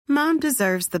Mom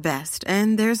deserves the best,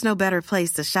 and there's no better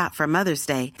place to shop for Mother's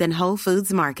Day than Whole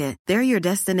Foods Market. They're your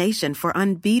destination for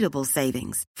unbeatable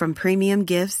savings, from premium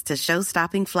gifts to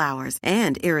show-stopping flowers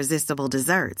and irresistible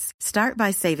desserts. Start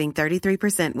by saving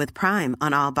 33% with Prime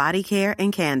on all body care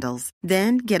and candles.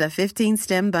 Then get a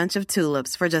 15-stem bunch of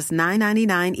tulips for just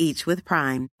 $9.99 each with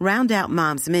Prime. Round out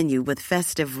Mom's menu with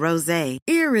festive rosé,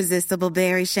 irresistible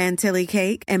berry chantilly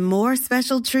cake, and more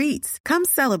special treats. Come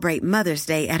celebrate Mother's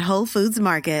Day at Whole Foods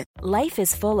Market. Life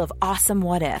is full of awesome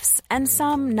what-ifs, and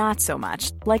some not so much,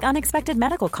 like unexpected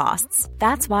medical costs.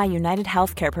 That's why United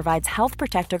Healthcare provides Health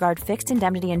Protector Guard fixed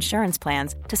indemnity insurance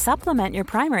plans to supplement your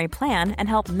primary plan and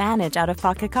help manage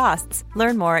out-of-pocket costs.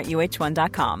 Learn more at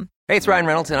UH1.com. Hey, it's Ryan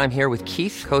Reynolds, and I'm here with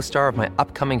Keith, co-star of my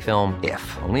upcoming film,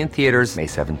 If, only in theaters May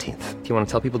 17th. Do you want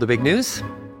to tell people the big news?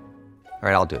 All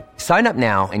right, I'll do it. Sign up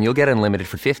now and you'll get unlimited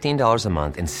for $15 a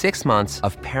month and 6 months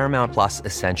of Paramount Plus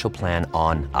Essential Plan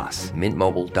on us.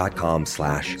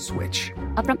 MintMobile.com/switch.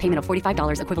 Upfront payment of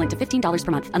 $45 equivalent to $15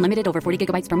 per month. Unlimited over 40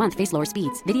 gigabytes per month. Face lower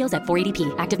speeds. Videos at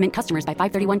 480p. Active Mint customers by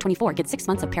 531.24 get 6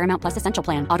 months of Paramount Plus Essential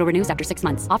Plan. Auto renews after 6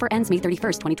 months. Offer ends May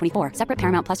 31st, 2024. Separate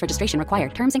Paramount Plus registration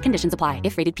required. Terms and conditions apply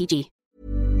if rated PG.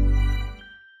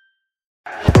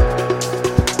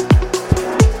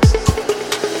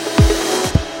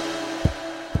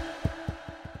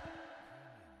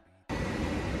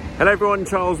 Hello everyone,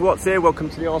 Charles Watts here.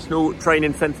 Welcome to the Arsenal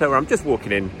Training Centre, where I'm just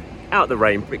walking in, out the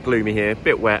rain, a bit gloomy here, a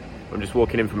bit wet. I'm just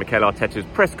walking in from Mikel Arteta's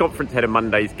press conference ahead of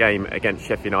Monday's game against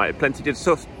Sheff United. Plenty to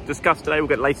discuss today. We'll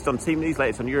get latest on team news,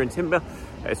 latest on Jurgen Timber,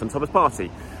 latest on Thomas Partey.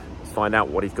 Let's find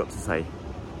out what he's got to say.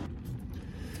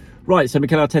 Right, so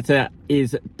Mikel Arteta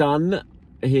is done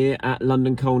here at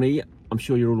London Colney. I'm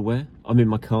sure you're all aware. I'm in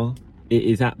my car. It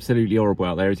is absolutely horrible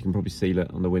out there, as you can probably see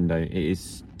on the window. It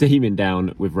is steaming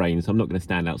down with rain, so I'm not going to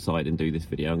stand outside and do this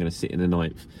video. I'm going to sit in the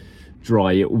nice,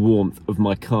 dry warmth of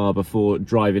my car before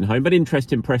driving home. But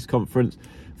interesting press conference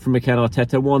from Mikel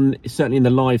Arteta. One, certainly in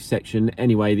the live section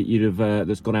anyway, that you'd have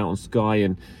that's gone out on Sky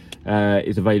and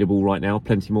is available right now.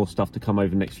 Plenty more stuff to come over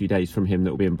the next few days from him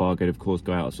that will be embargoed, of course,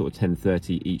 go out at sort of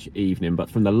 10:30 each evening. But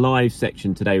from the live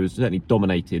section today was certainly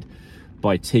dominated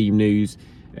by team news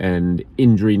and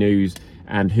injury news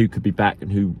and who could be back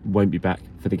and who won't be back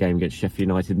for the game against Sheff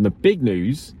United. And the big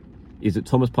news is that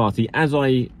Thomas Partey, as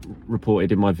I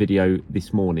reported in my video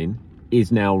this morning,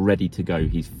 is now ready to go.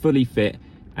 He's fully fit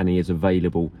and he is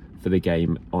available for the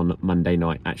game on Monday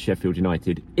night at Sheffield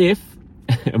United. If,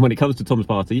 and when it comes to Thomas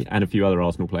Partey and a few other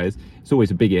Arsenal players, it's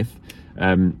always a big if,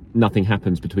 nothing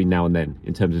happens between now and then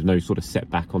in terms of no sort of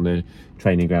setback on the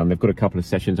training ground. They've got a couple of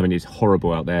sessions. I mean, it's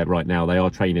horrible out there right now. They are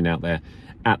training out there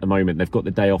at the moment. They've got the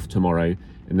day off tomorrow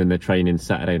and then they're training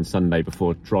Saturday and Sunday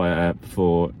before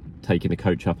taking the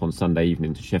coach up on Sunday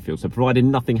evening to Sheffield. So provided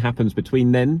nothing happens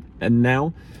between then and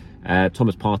now,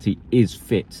 Thomas Partey is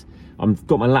fit. I've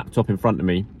got my laptop in front of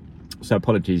me, so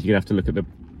apologies, you're going to have to look at the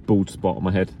bald spot on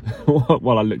my head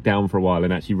while I look down for a while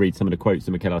and actually read some of the quotes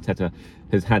that Mikel Arteta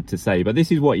has had to say. But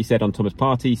this is what he said on Thomas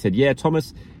Partey. He said, yeah,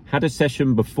 Thomas had a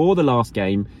session before the last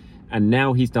game and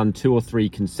now he's done 2 or 3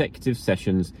 consecutive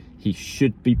sessions. He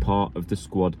should be part of the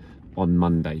squad on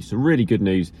Monday. So really good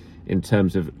news in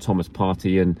terms of Thomas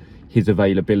Partey and his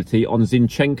availability. On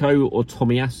Zinchenko or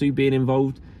Tomiyasu being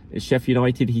involved at Sheff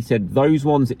United, he said those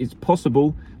ones it's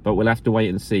possible, but we'll have to wait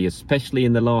and see, especially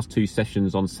in the last 2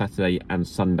 sessions on Saturday and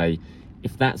Sunday.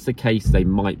 If that's the case, they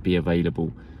might be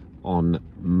available on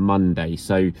Monday.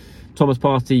 So Thomas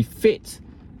Partey fit,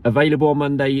 available on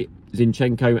Monday.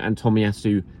 Zinchenko and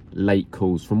Tomiyasu late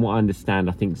calls. From what I understand,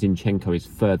 I think Zinchenko is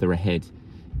further ahead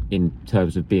in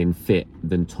terms of being fit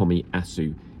than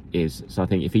Tomiyasu is. So I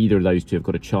think if either of those two have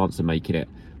got a chance of making it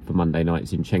for Monday night,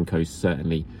 Zinchenko's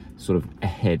certainly sort of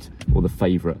ahead or the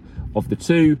favourite of the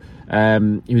two.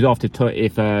 He was asked if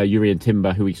Jurgen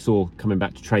Timber, who we saw coming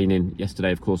back to training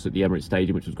yesterday, of course, at the Emirates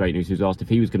Stadium, which was great news. He was asked if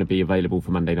he was going to be available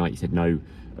for Monday night. He said no,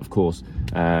 of course,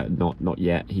 not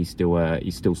yet. He's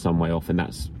still some way off, and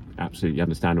that's absolutely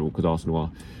understandable because Arsenal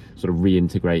are sort of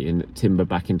reintegrating Timber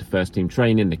back into first team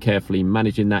training. They're carefully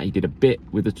managing that. He did a bit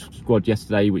with the squad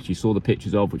yesterday, which you saw the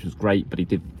pictures of, which was great, but he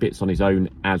did bits on his own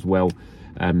as well.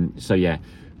 So yeah,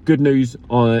 good news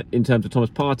in terms of Thomas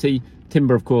Partey.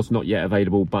 Timber, of course, not yet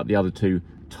available, but the other two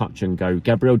touch and go.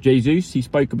 Gabriel Jesus, he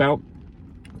spoke about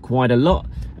quite a lot.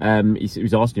 He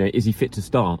was asked, is he fit to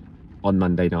start on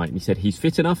Monday night? And he said he's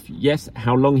fit enough, yes.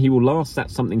 How long he will last,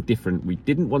 that's something different. We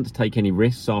didn't want to take any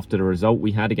risks after the result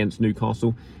we had against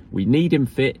Newcastle. We need him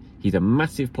fit. He's a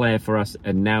massive player for us,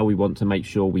 and now we want to make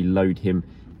sure we load him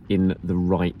in the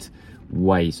right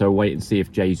way. So wait and see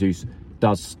if Jesus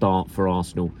does start for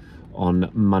Arsenal on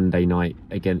Monday night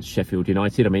against Sheffield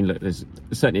United. I mean, look, there's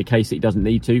certainly a case that he doesn't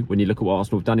need to. When you look at what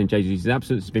Arsenal have done in Jesus'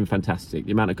 absence, it's been fantastic.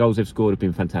 The amount of goals they've scored have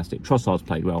been fantastic. Trossard's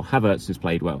played well. Havertz has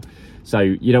played well. So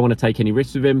you don't want to take any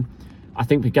risks with him. I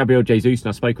think for Gabriel Jesus, and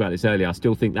I spoke about this earlier, I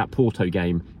still think that Porto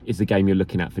game is the game you're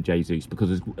looking at for Jesus,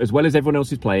 because as well as everyone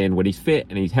else is playing, when he's fit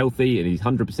and he's healthy and he's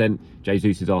 100%,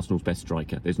 Jesus is Arsenal's best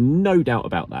striker. There's no doubt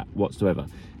about that whatsoever.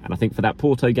 And I think for that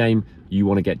Porto game, you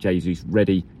want to get Jesus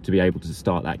ready to be able to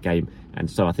start that game.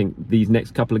 And so I think these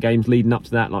next couple of games leading up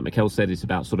to that, like Mikel said, it's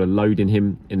about sort of loading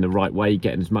him in the right way,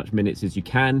 getting as much minutes as you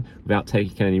can without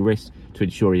taking any risks to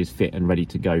ensure he is fit and ready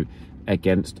to go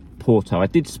against Porto. I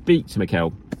did speak to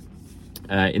Mikel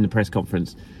in the press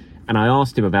conference, and I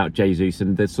asked him about Jesus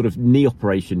and the sort of knee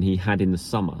operation he had in the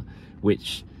summer,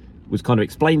 which was kind of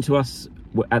explained to us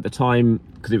at the time,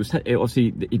 because it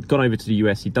obviously he'd gone over to the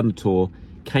US, he'd done the tour,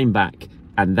 came back,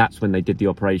 and that's when they did the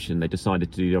operation. They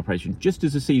decided to do the operation just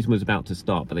as the season was about to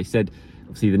start. But they said,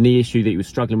 obviously, the knee issue that he was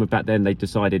struggling with back then, they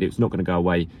decided it's not going to go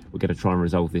away. We're going to try and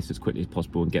resolve this as quickly as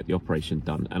possible and get the operation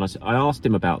done. And I asked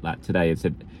him about that today and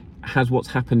said, has what's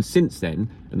happened since then,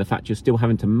 and the fact you're still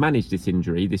having to manage this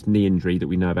injury, this knee injury that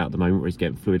we know about at the moment, where he's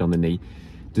getting fluid on the knee,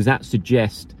 does that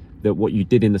suggest that what you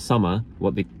did in the summer,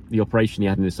 what the operation you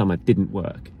had in the summer, didn't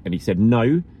work? And he said,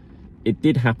 no, it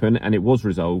did happen and it was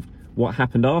resolved. What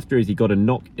happened after is he got a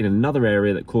knock in another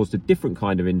area that caused a different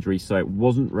kind of injury, so it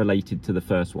wasn't related to the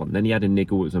first one. Then he had a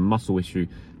niggle. It was a muscle issue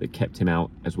that kept him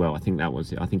out as well. I think that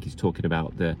was it. I think he's talking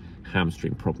about the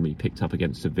hamstring problem he picked up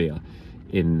against Sevilla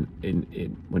in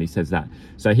when he says that.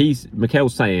 So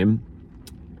Mikel's saying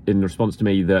in response to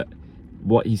me that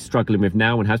what he's struggling with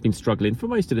now and has been struggling for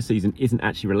most of the season isn't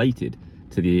actually related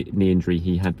to the knee injury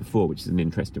he had before, which is an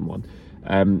interesting one.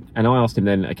 And I asked him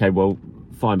then, okay, well,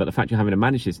 fine, but the fact you're having to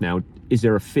manage this now, is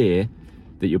there a fear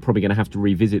that you're probably going to have to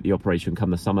revisit the operation come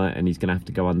the summer and he's going to have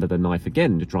to go under the knife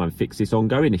again to try and fix this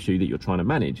ongoing issue that you're trying to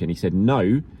manage? And he said,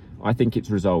 no, I think it's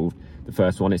resolved. The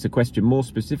first one, it's a question more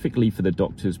specifically for the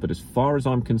doctors, but as far as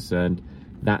I'm concerned,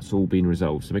 that's all been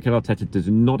resolved. So Mikel Arteta does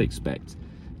not expect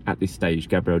at this stage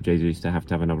Gabriel Jesus to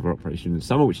have another operation in the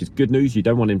summer, which is good news. You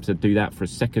don't want him to do that for a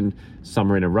second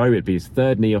summer in a row. It'd be his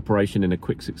third knee operation in a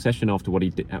quick succession after what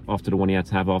he did, after the one he had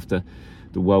to have after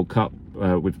the World Cup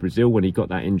with Brazil when he got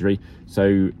that injury.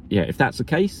 So yeah, if that's the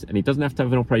case and he doesn't have to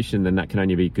have an operation, then that can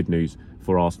only be good news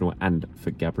for Arsenal and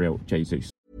for Gabriel Jesus.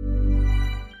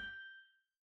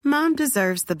 Mom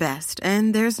deserves the best,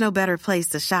 and there's no better place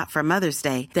to shop for Mother's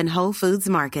Day than Whole Foods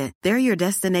Market. They're your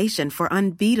destination for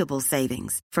unbeatable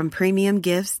savings, from premium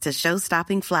gifts to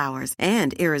show-stopping flowers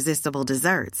and irresistible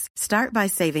desserts. Start by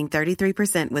saving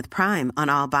 33% with Prime on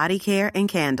all body care and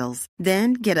candles.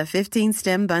 Then get a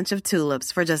 15-stem bunch of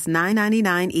tulips for just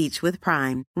 $9.99 each with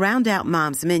Prime. Round out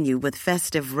Mom's menu with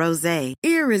festive rosé,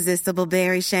 irresistible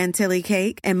berry chantilly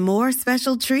cake, and more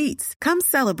special treats. Come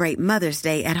celebrate Mother's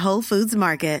Day at Whole Foods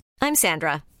Market. I'm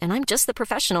Sandra, and I'm just the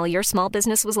professional your small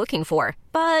business was looking for.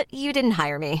 But you didn't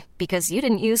hire me because you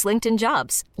didn't use LinkedIn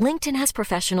Jobs. LinkedIn has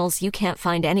professionals you can't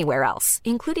find anywhere else,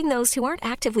 including those who aren't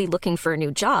actively looking for a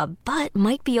new job, but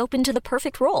might be open to the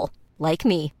perfect role, like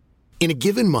me. In a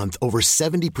given month, over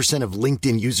 70% of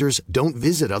LinkedIn users don't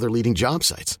visit other leading job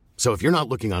sites. So if you're not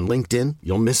looking on LinkedIn,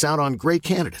 you'll miss out on great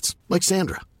candidates like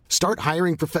Sandra. Start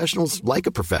hiring professionals like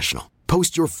a professional.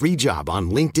 Post your free job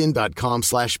on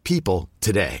linkedin.com/people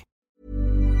today.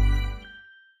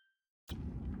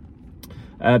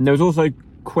 There was also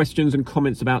questions and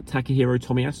comments about Takahiro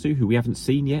Tomiyasu, who we haven't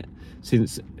seen yet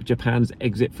since Japan's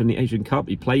exit from the Asian Cup.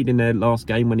 He played in their last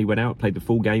game when he went out, played the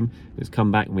full game, has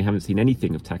come back, and we haven't seen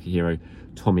anything of Takahiro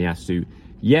Tomiyasu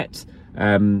yet.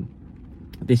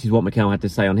 This is what Mikel had to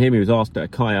say on him. He was asked,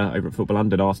 Kaya over at Football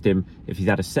London asked him if he's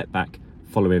had a setback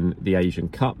following the Asian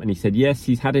Cup, and he said yes,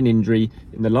 he's had an injury.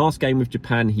 In the last game with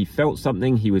Japan, he felt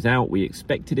something, he was out. We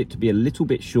expected it to be a little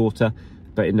bit shorter,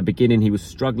 but in the beginning he was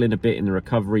struggling a bit in the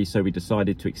recovery, so we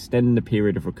decided to extend the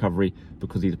period of recovery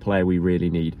because he's a player we really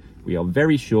need. We are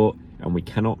very short and we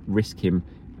cannot risk him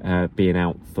being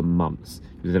out for months.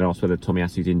 He was then asked whether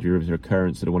Tomiyasu's injury was a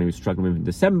recurrence to the one he was struggling with in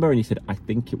December, and he said, I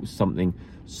think it was something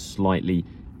slightly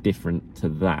different to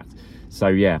that. So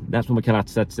yeah, that's what Mikel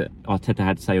Arteta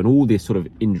had to say on all this sort of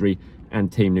injury and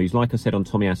team news. Like I said on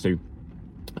Tomiyasu,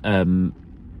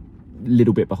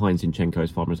 little bit behind Zinchenko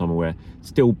as far as I'm aware.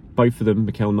 Still, both of them,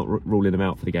 Mikel not ruling them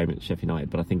out for the game at Sheff United,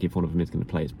 but I think if one of them is going to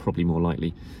play, it's probably more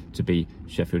likely to be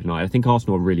Sheffield United. I think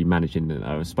Arsenal are really managing it.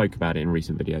 I spoke about it in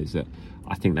recent videos that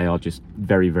I think they are just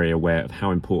very, very aware of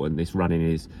how important this running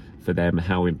is for them,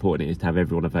 how important it is to have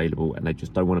everyone available, and they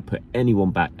just don't want to put anyone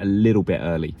back a little bit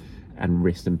early and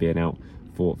risk them being out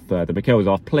for further. Mikel was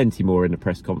asked plenty more in the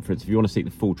press conference. If you want to see the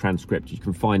full transcript, you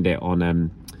can find it on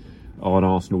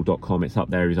Arsenal.com. It's up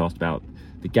there. He was asked about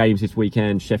the games this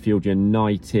weekend, Sheffield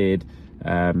United,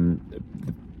 the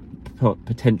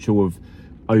potential of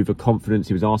overconfidence.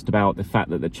 He was asked about the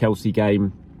fact that the Chelsea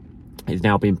game is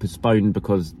now being postponed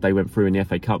because they went through in the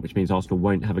FA Cup, which means Arsenal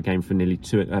won't have a game for nearly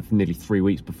 3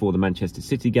 weeks before the Manchester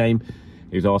City game.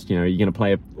 He was asked, are you going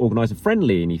to organise a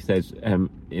friendly? And he says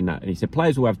he said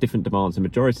players will have different demands. The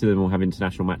majority of them will have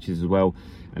international matches as well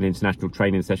and international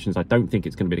training sessions. I don't think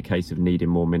it's going to be the case of needing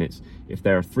more minutes. If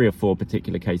there are 3 or 4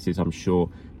 particular cases, I'm sure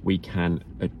we can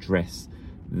address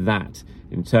that.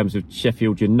 In terms of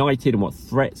Sheffield United and what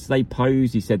threats they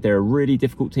pose, he said they're a really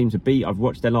difficult team to beat. I've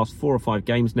watched their last 4 or 5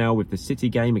 games now. With the City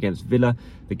game against Villa,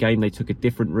 the game they took a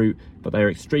different route, but they are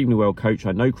extremely well coached.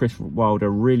 I know Chris Wilder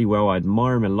really well. I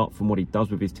admire him a lot from what he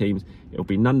does with his teams. It'll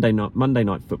be Monday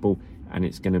night football, and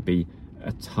it's going to be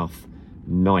a tough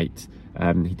night.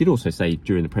 He did also say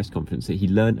during the press conference that he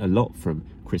learned a lot from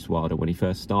Chris Wilder when he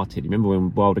first started. Remember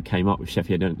when Wilder came up with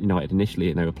Sheffield United initially,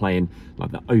 and they were playing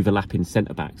like the overlapping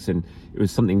centre-backs, and it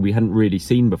was something we hadn't really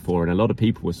seen before, and a lot of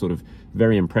people were sort of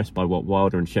very impressed by what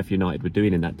Wilder and Sheffield United were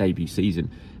doing in that debut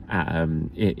season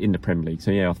in the Premier League.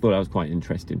 So yeah, I thought that was quite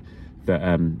interesting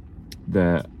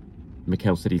that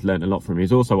Mikel said he's learned a lot from him. He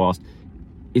was also asked,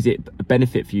 is it a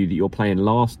benefit for you that you're playing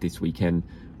last this weekend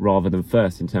rather than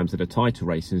first in terms of the title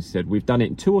race? And he said, we've done it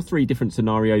in 2 or 3 different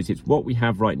scenarios. It's what we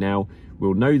have right now.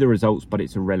 We'll know the results, but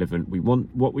it's irrelevant.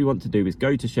 What we want to do is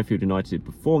go to Sheffield United,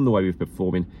 perform the way we're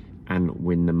performing, and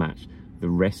win the match. The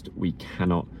rest we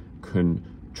cannot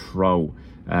control.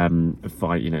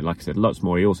 Like I said, lots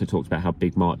more. He also talks about how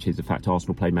big March is. The fact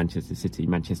Arsenal play Manchester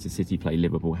City play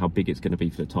Liverpool, how big it's going to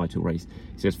be for the title race.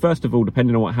 He says, first of all,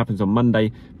 depending on what happens on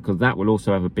Monday, because that will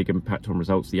also have a big impact on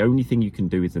results, the only thing you can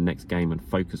do is the next game and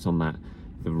focus on that.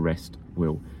 The rest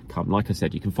will come. Like I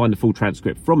said, you can find the full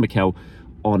transcript from Mikel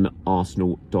on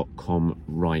Arsenal.com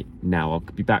right now. I'll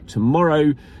be back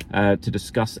tomorrow to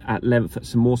discuss at length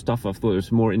some more stuff. I thought there was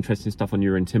some more interesting stuff on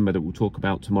Euro and Timber that we'll talk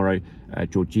about tomorrow.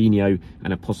 Jorginho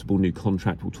and a possible new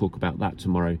contract. We'll talk about that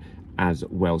tomorrow as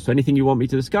well. So anything you want me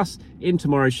to discuss in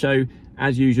tomorrow's show,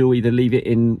 as usual, either leave it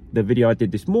in the video I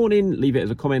did this morning, leave it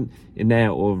as a comment in there,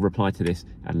 or reply to this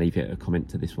and leave it a comment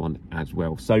to this one as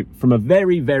well. So from a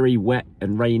very, very wet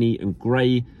and rainy and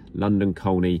grey London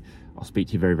Colney, I'll speak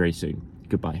to you very, very soon.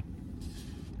 Goodbye.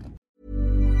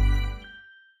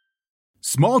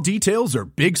 Small details are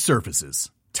big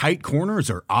surfaces. Tight corners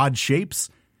are odd shapes.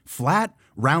 Flat,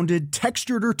 rounded,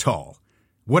 textured, or tall.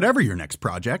 Whatever your next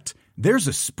project, there's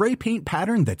a spray paint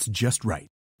pattern that's just right.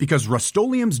 Because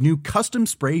Rust-Oleum's new Custom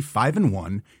Spray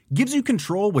 5-in-1 gives you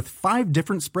control with 5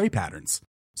 different spray patterns.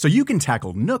 So you can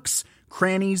tackle nooks,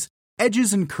 crannies,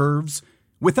 edges, and curves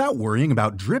without worrying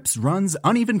about drips, runs,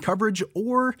 uneven coverage,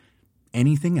 or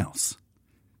anything else.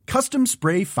 Custom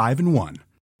Spray 5-in-1.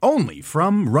 Only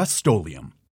from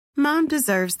Rust-Oleum. Mom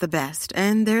deserves the best,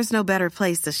 and there's no better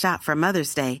place to shop for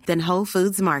Mother's Day than Whole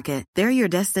Foods Market. They're your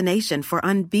destination for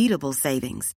unbeatable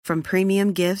savings. From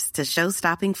premium gifts to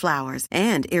show-stopping flowers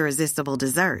and irresistible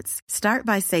desserts. Start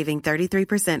by saving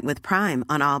 33% with Prime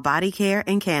on all body care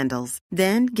and candles.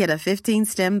 Then get a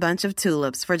 15-stem bunch of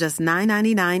tulips for just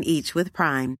 $9.99 each with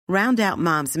Prime. Round out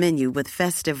Mom's menu with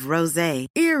festive rosé,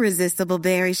 irresistible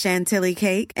berry chantilly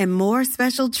cake, and more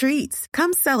special treats.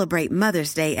 Come celebrate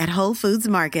Mother's Day at Whole Foods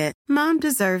Market. Mom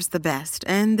deserves the best,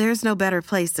 and there's no better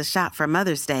place to shop for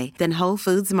Mother's Day than Whole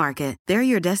Foods Market. They're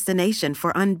your destination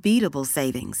for unbeatable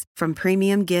savings. From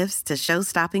premium gifts to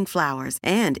show-stopping flowers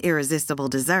and irresistible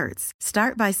desserts.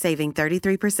 Start by saving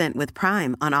 33% with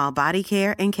Prime on all body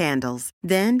care and candles.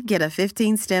 Then get a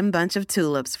 15-stem bunch of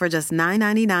tulips for just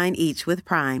 $9.99 each with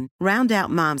Prime. Round out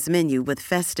Mom's menu with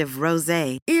festive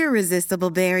rosé,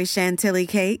 irresistible berry chantilly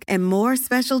cake, and more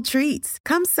special treats.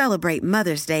 Come celebrate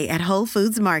Mother's Day at Whole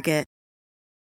Foods Market.